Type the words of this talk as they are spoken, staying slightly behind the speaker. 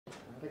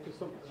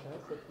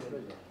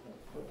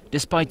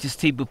Despite the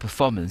stable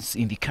performance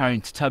in the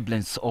current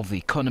turbulence of the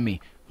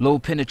economy, low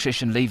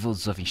penetration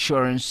levels of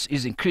insurance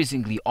is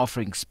increasingly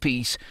offering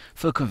space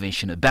for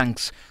conventional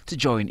banks to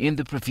join in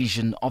the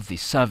provision of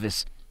this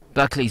service.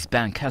 Barclays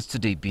Bank has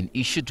today been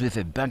issued with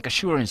a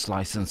Bancassurance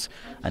license,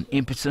 an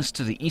impetus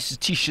to the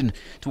institution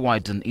to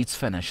widen its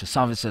financial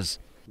services.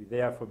 We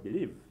therefore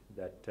believe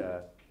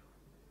that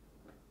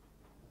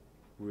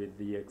with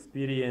the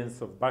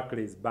experience of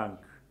Barclays Bank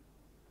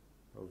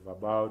of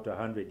about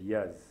 100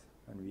 years,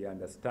 and we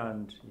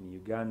understand in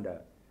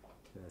Uganda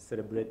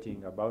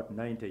celebrating about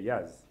 90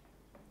 years,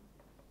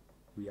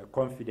 we are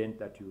confident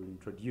that you will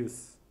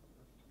introduce,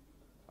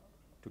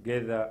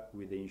 together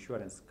with the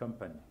insurance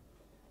company,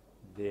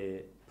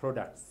 the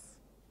products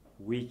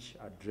which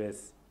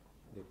address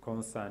the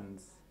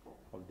concerns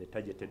of the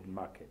targeted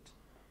market.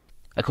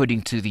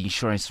 According to the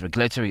Insurance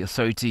Regulatory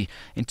Authority,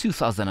 in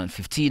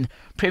 2015,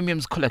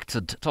 premiums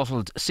collected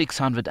totaled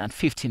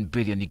 615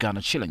 billion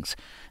Ugandan shillings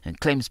and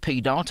claims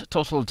paid out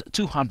totaled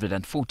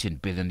 214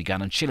 billion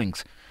Ugandan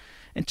shillings.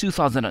 In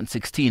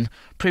 2016,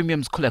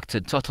 premiums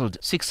collected totaled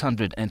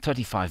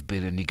 635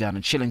 billion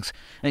Ugandan shillings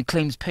and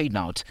claims paid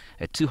out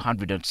at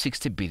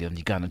 260 billion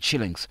Ugandan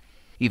shillings.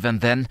 Even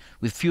then,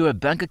 with fewer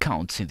bank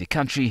accounts in the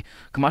country,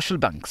 commercial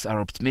banks are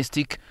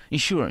optimistic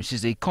insurance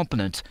is a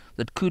component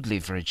that could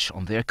leverage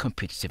on their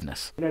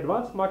competitiveness. In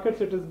advanced markets,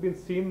 it has been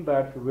seen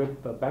that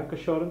with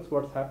bancassurance,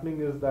 what's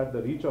happening is that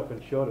the reach of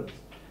insurance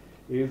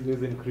is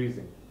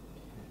increasing.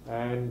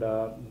 And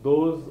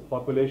those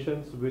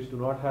populations which do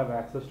not have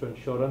access to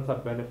insurance are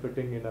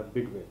benefiting in a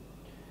big way.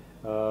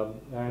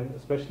 And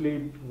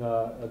especially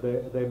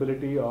the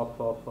ability of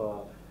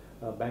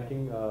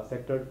banking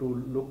sector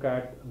to look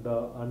at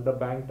the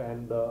underbanked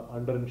and the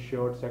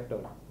underinsured sector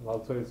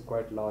also is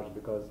quite large,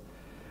 because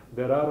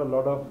there are a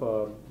lot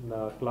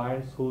of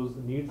clients whose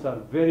needs are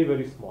very,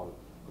 very small,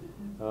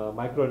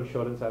 micro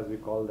insurance as we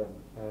call them,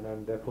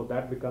 and therefore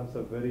that becomes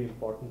a very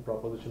important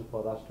proposition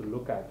for us to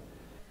look at.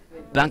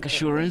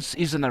 Bancassurance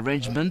is an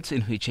arrangement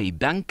in which a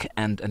bank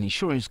and an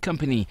insurance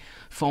company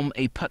form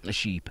a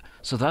partnership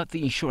so that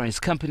the insurance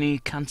company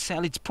can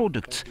sell its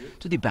product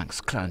to the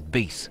bank's client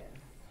base.